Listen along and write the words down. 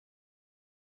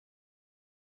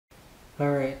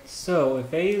Alright, so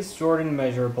if A is Jordan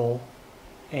measurable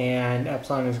and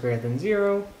epsilon is greater than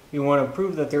 0, you want to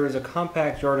prove that there is a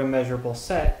compact Jordan measurable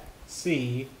set,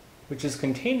 C, which is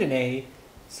contained in A,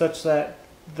 such that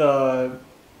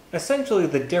essentially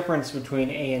the difference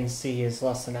between A and C is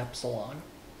less than epsilon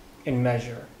in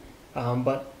measure.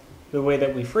 But the way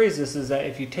that we phrase this is that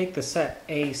if you take the set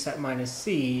A set minus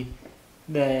C,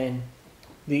 then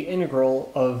the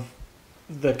integral of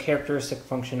the characteristic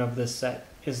function of this set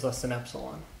is less than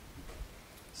epsilon.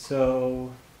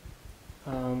 So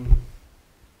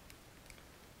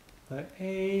let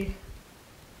A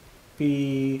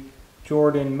be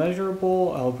Jordan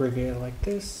measurable, I'll abbreviate it like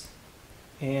this,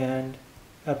 and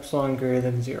epsilon greater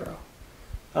than 0.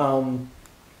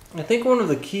 I think one of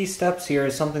the key steps here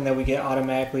is something that we get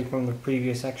automatically from the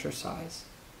previous exercise.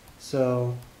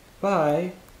 So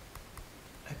by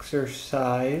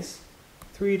exercise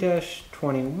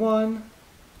 3-21,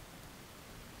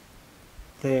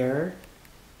 there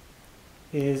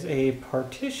is a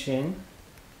partition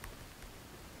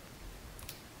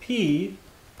P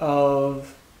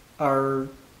of our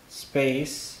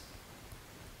space,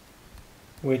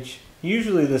 which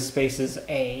usually the space is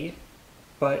A,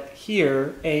 but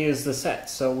here A is the set,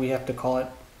 so we have to call it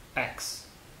X,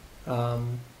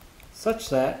 such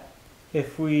that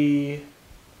if we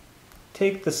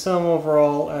take the sum over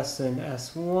all S in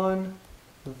S1,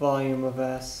 the volume of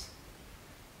S,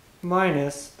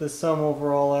 minus the sum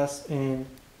over all S in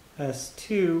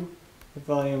S2, the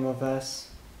volume of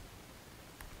S.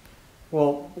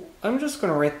 Well, I'm just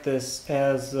going to write this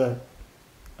as the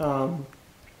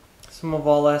sum of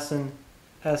all S in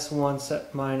S1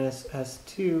 set minus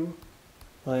S2,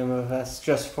 volume of S,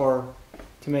 just to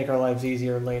make our lives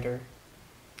easier later,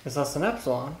 is less than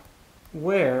epsilon,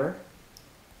 where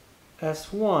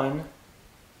S1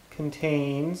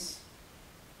 contains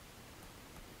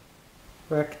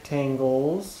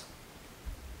rectangles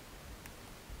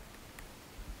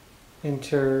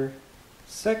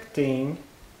intersecting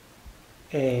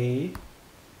A,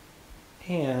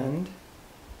 and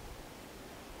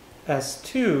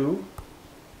S2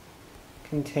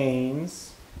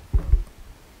 contains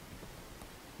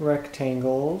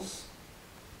rectangles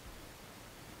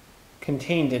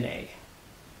contained in A.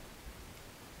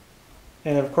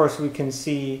 And of course we can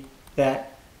see that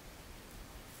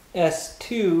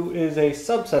S2 is a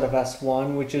subset of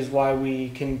S1, which is why we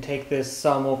can take this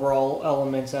sum over all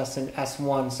elements S in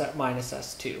S1 set minus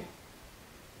S2.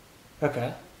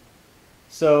 Okay.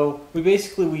 So we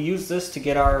use this to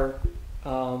get our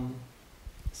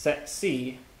set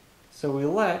C. So we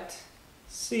let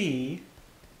C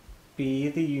be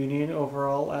the union over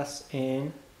all S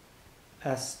in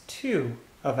S2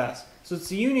 of S. So it's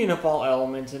the union of all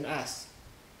elements in S.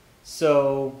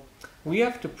 So we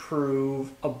have to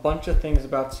prove a bunch of things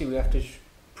about C. We have to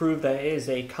prove that it is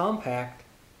a compact,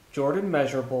 Jordan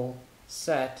measurable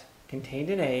set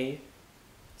contained in A,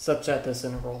 such that this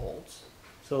integral holds.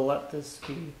 So let this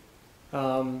be,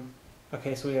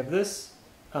 okay, so we have this.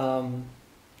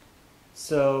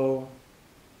 So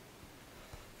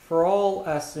for all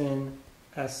S in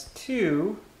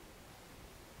S2,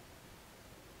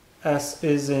 S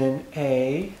is in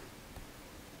A,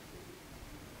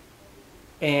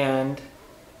 and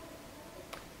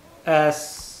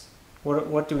S,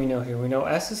 what do we know here? We know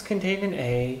S is contained in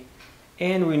A,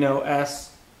 and we know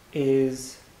S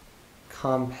is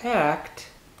compact,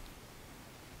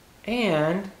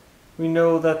 and we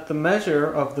know that the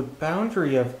measure of the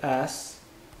boundary of S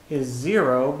is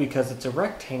 0 because it's a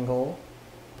rectangle.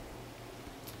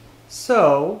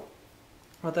 So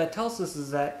what that tells us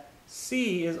is that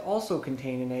C is also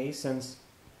contained in A, since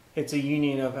it's a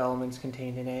union of elements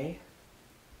contained in A.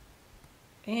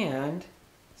 And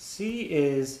C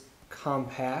is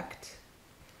compact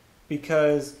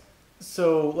because,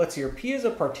 so let's see here, P is a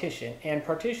partition, and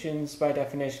partitions by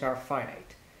definition are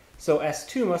finite. So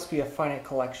S2 must be a finite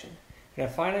collection, and a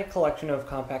finite collection of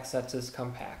compact sets is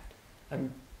compact.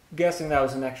 I'm guessing that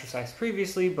was an exercise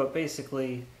previously, but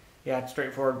basically, yeah, it's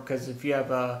straightforward, because if you have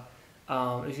a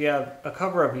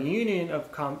cover of a union of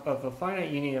a finite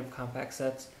union of compact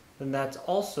sets, then that's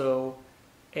also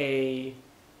a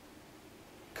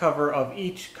cover of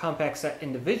each compact set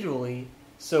individually.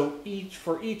 So each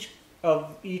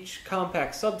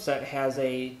compact subset has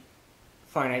a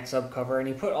finite subcover, and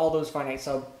you put all those finite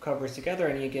subcovers together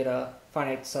and you get a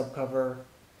finite subcover.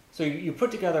 So you put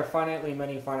together finitely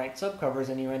many finite subcovers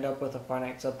and you end up with a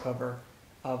finite subcover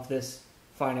of this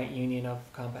finite union of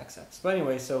compact sets. But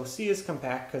anyway, so C is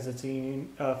compact because it's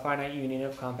a finite union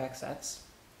of compact sets.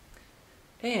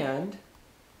 And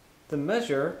the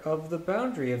measure of the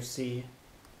boundary of C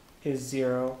is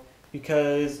 0,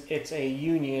 because it's a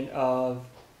union of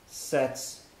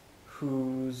sets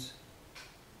whose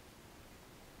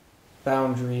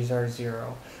boundaries are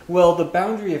 0. Well, the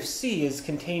boundary of C is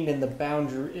contained in the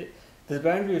boundary. The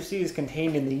boundary of C is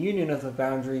contained in the union of the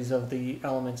boundaries of the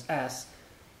elements S,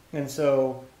 and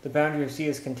so the boundary of C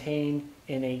is contained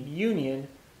in a union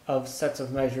of sets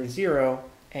of measure 0,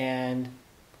 and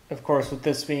of course, with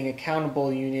this being a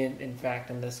countable union, in fact,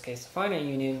 in this case, a finite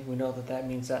union, we know that that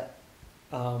means that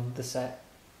the set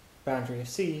boundary of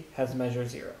C has measure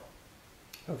 0.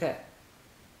 Okay.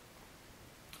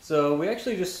 So we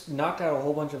actually just knocked out a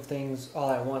whole bunch of things all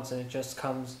at once, and it just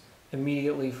comes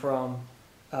immediately from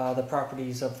the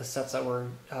properties of the sets that we're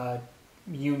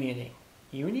unioning.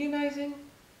 Unionizing?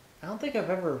 I don't think I've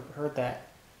ever heard that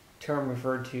term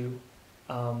referred to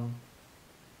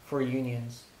for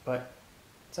unions, but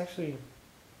it's actually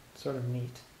sort of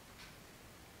neat.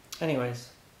 Anyways,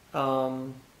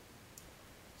 so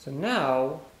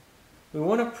now we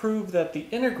want to prove that the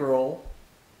integral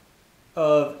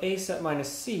of a set minus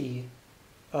c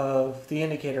of the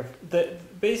indicator,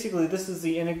 basically this is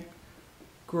the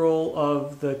integral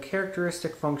of the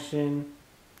characteristic function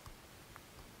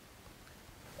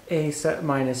a set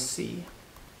minus c.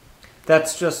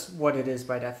 That's just what it is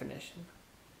by definition.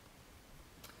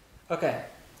 Okay,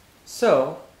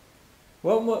 so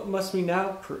what must we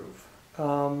now prove?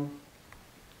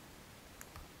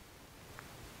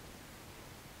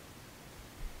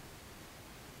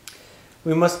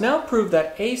 We must now prove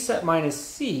that a set minus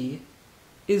c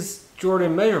is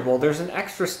Jordan measurable. There's an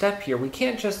extra step here. We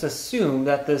can't just assume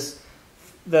that this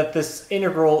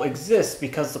integral exists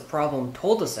because the problem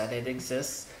told us that it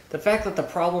exists. The fact that the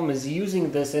problem is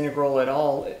using this integral at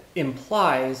all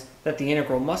implies that the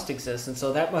integral must exist, and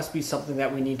so that must be something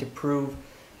that we need to prove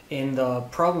in the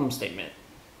problem statement.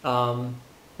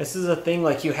 This is a thing,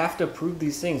 like, you have to prove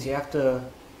these things.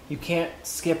 You can't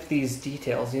skip these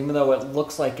details, even though it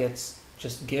looks like it's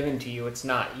just given to you. It's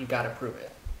not. You got to prove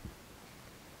it.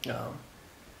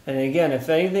 And again, if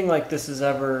anything like this is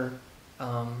ever,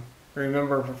 I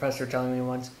remember a professor telling me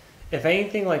once, if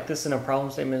anything like this in a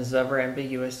problem statement is ever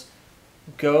ambiguous,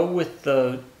 go with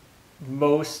the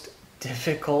most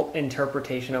difficult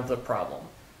interpretation of the problem.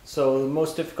 So the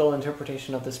most difficult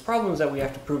interpretation of this problem is that we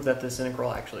have to prove that this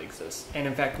integral actually exists. And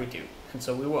in fact we do. And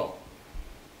so we will.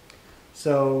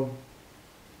 So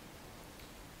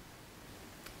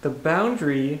the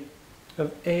boundary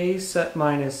of a set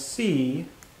minus c,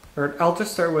 or I'll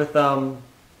just start with a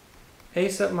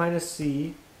set minus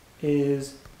c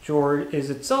is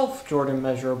itself Jordan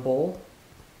measurable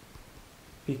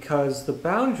because the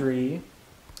boundary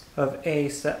of a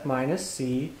set minus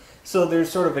c, so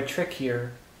there's sort of a trick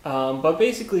here, but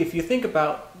basically if you think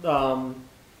about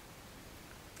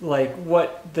like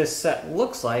what this set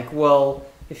looks like, well,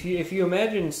 if you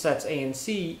imagine sets a and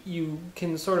c, you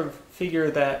can sort of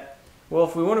figure that, well,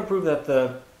 if we want to prove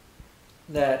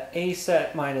that a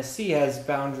set minus c has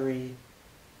boundary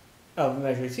of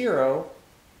measure 0,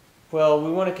 well,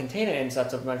 we want to contain it in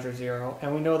sets of measure 0,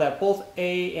 and we know that both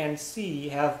a and c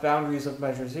have boundaries of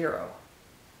measure 0.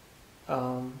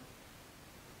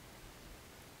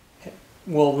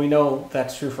 Well, we know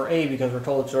that's true for a because we're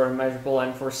told it's Jordan measurable,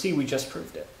 and for c we just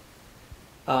proved it.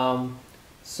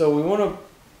 So we want to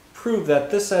prove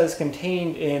that this is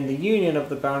contained in the union of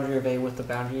the boundary of a with the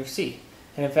boundary of c.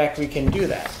 And in fact we can do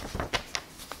that.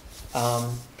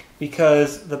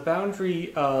 Because the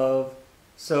boundary of,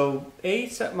 so a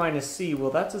set minus c, well,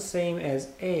 that's the same as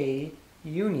a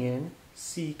union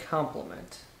c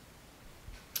complement.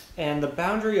 And the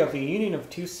boundary of a union of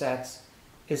two sets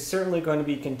is certainly going to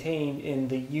be contained in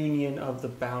the union of the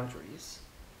boundaries.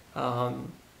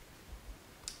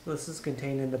 This is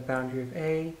contained in the boundary of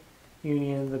a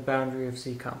union of the boundary of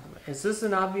c complement. Is this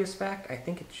an obvious fact? I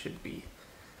think it should be.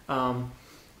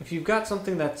 If you've got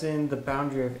something that's in the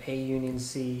boundary of a union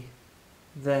c,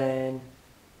 then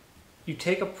you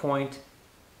take a point,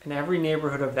 and every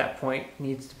neighborhood of that point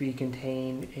needs to be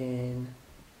contained in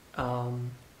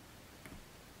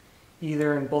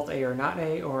either in both a or not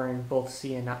a, or in both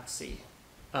c and not c.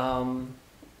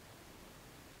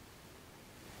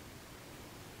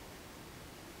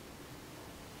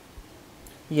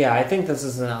 Yeah, I think this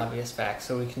is an obvious fact,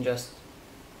 so we can just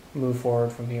move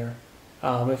forward from here.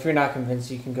 If you're not convinced,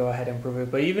 you can go ahead and prove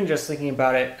it. But even just thinking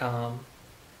about it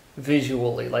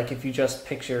visually, like if you just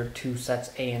picture two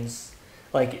sets A and C,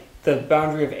 like the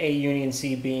boundary of A union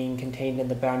C being contained in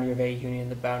the boundary of A union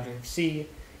the boundary of C, you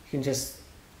can just,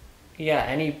 yeah,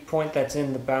 any point that's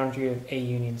in the boundary of A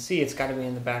union C, it's got to be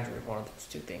in the boundary of one of those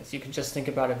two things. You can just think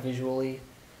about it visually.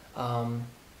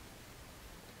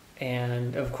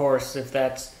 And of course, if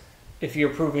that's if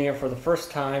you're proving it for the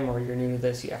first time or you're new to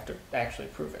this, you have to actually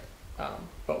prove it.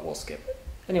 But we'll skip it.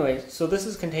 Anyway, so this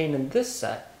is contained in this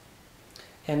set.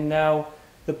 And now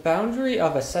the boundary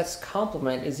of a set's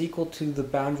complement is equal to the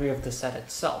boundary of the set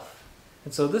itself.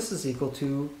 And so this is equal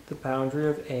to the boundary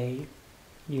of A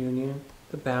union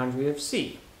the boundary of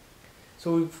C.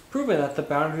 So we've proven that the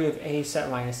boundary of A set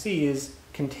minus C is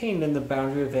contained in the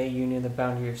boundary of A union the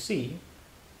boundary of C.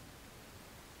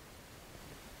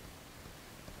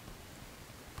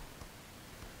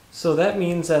 So that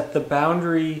means that the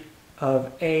boundary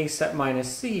of A set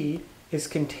minus C is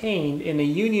contained in a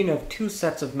union of two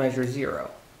sets of measure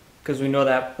 0, because we know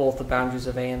that both the boundaries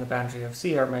of A and the boundary of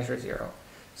C are measure 0.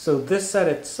 So this set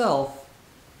itself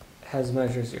has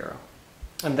measure 0.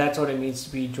 And that's what it means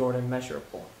to be Jordan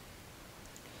measurable.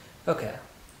 Okay,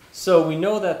 so we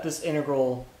know that this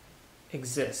integral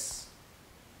exists.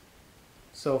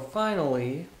 So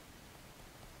finally,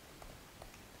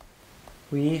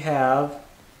 we have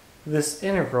this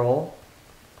integral,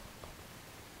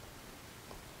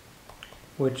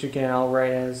 which again I'll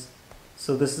write as,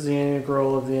 so this is the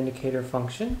integral of the indicator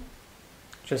function,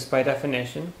 just by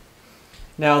definition.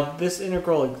 Now this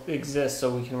integral exists,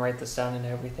 so we can write this down and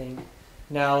everything.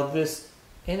 Now this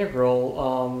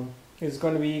integral is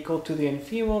going to be equal to the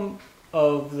infimum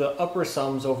of the upper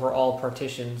sums over all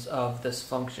partitions of this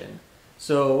function.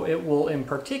 So it will in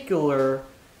particular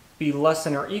be less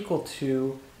than or equal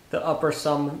to the upper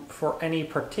sum for any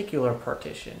particular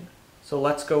partition. So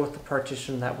let's go with the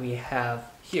partition that we have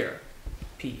here,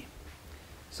 P.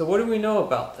 So what do we know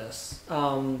about this?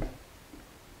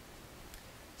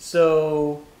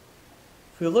 So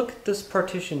if we look at this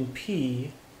partition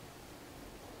P,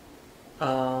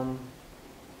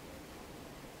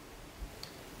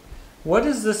 what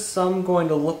is this sum going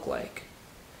to look like?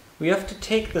 We have to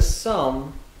take the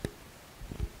sum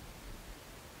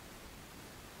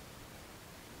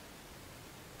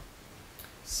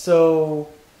so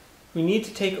we need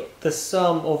to take the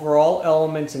sum over all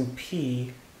elements in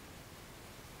P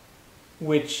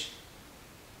which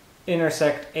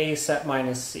intersect A set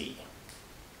minus C.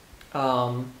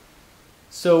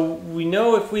 So we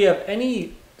know if we have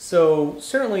any, so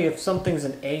certainly if something's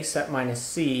an A set minus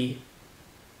C,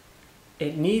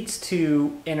 it needs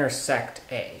to intersect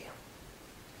A.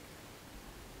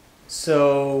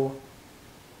 So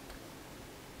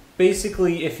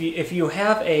basically, if you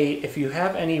have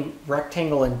any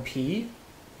rectangle in P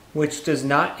which does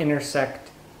not intersect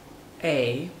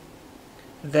A,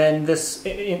 then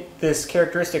this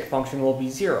characteristic function will be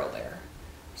 0 there.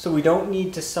 So we don't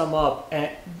need to sum up.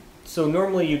 So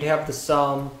normally you'd have the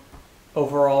sum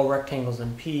over all rectangles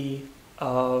in P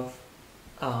of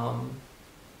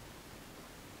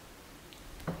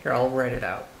here, I'll write it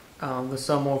out. The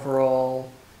sum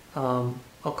overall, I'll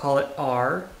call it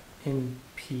R in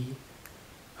P.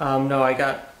 No,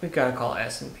 we gotta call it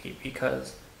S in P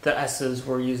because the S's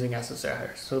we're using S's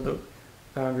there. So the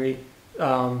boundary,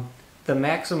 the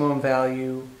maximum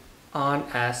value on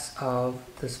S of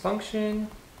this function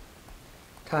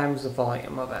times the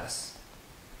volume of S.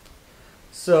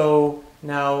 So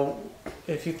now,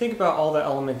 if you think about all the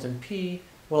elements in P,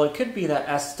 well, it could be that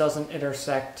S doesn't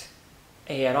intersect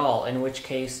A at all, in which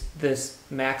case this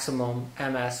maximum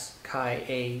ms chi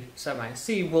A set minus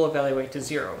C will evaluate to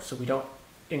 0, so we don't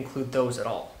include those at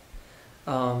all.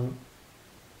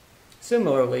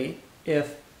 Similarly,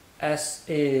 if S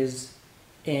is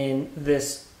in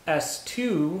this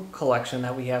S2 collection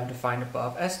that we have defined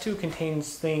above, S2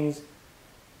 contains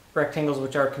rectangles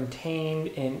which are contained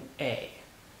in A.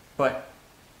 But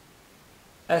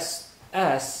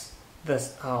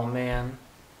oh man,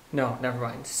 no, never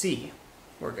mind, C.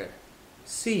 We're good.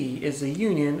 C is the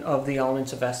union of the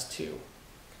elements of S2.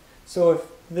 So if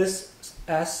this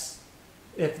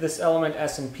element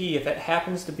S in P, if it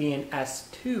happens to be in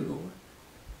S2,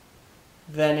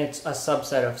 then it's a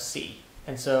subset of C.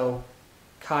 And so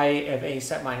chi of A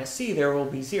set minus C there will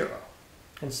be 0.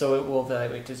 And so it will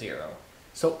evaluate to 0.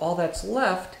 So all that's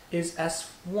left is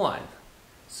S1.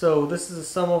 So this is the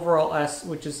sum over all S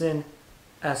which is in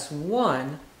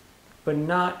S1, but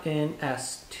not in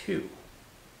S2.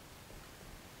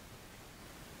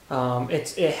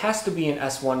 It has to be in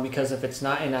S1 because if it's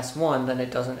not in S1, then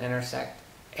it doesn't intersect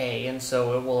A, and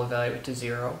so it will evaluate to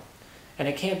 0. And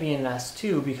it can't be in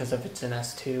S2 because if it's in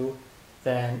S2,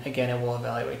 then again it will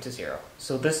evaluate to 0.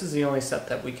 So this is the only set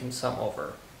that we can sum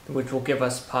over, which will give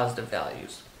us positive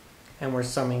values. And we're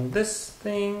summing this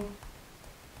thing.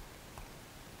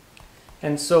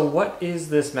 And so what is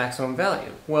this maximum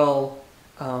value? Well,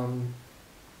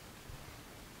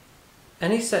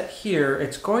 any set here,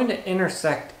 it's going to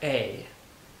intersect A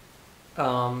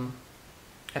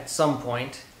at some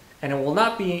point. and it will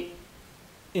not be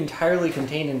entirely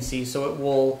contained in C,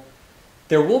 so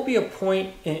there will be a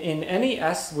point in any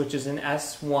S, which is in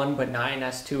S1 but not in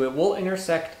S2, it will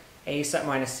intersect A set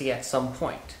minus C at some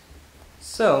point.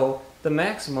 So the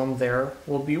maximum there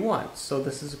will be 1. So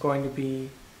this is going to be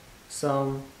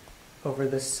sum over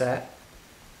this set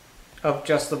of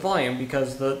just the volume,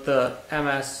 because the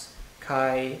ms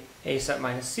chi A set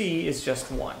minus C is just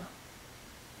 1.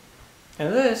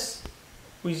 And this,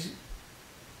 we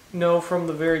know from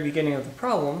the very beginning of the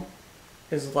problem,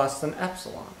 is less than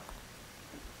epsilon.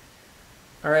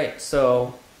 Alright,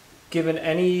 so given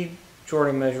any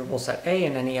Jordan measurable set A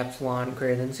and any epsilon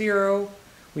greater than 0,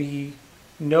 we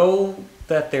know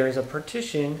that there is a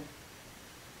partition.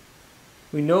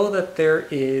 We know that there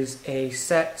is a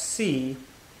set C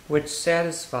which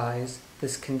satisfies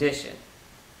this condition.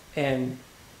 And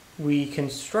we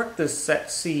construct this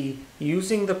set C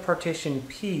using the partition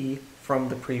P from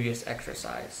the previous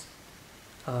exercise.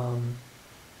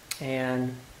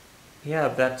 And yeah,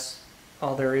 that's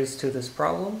all there is to this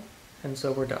problem, and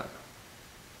so we're done.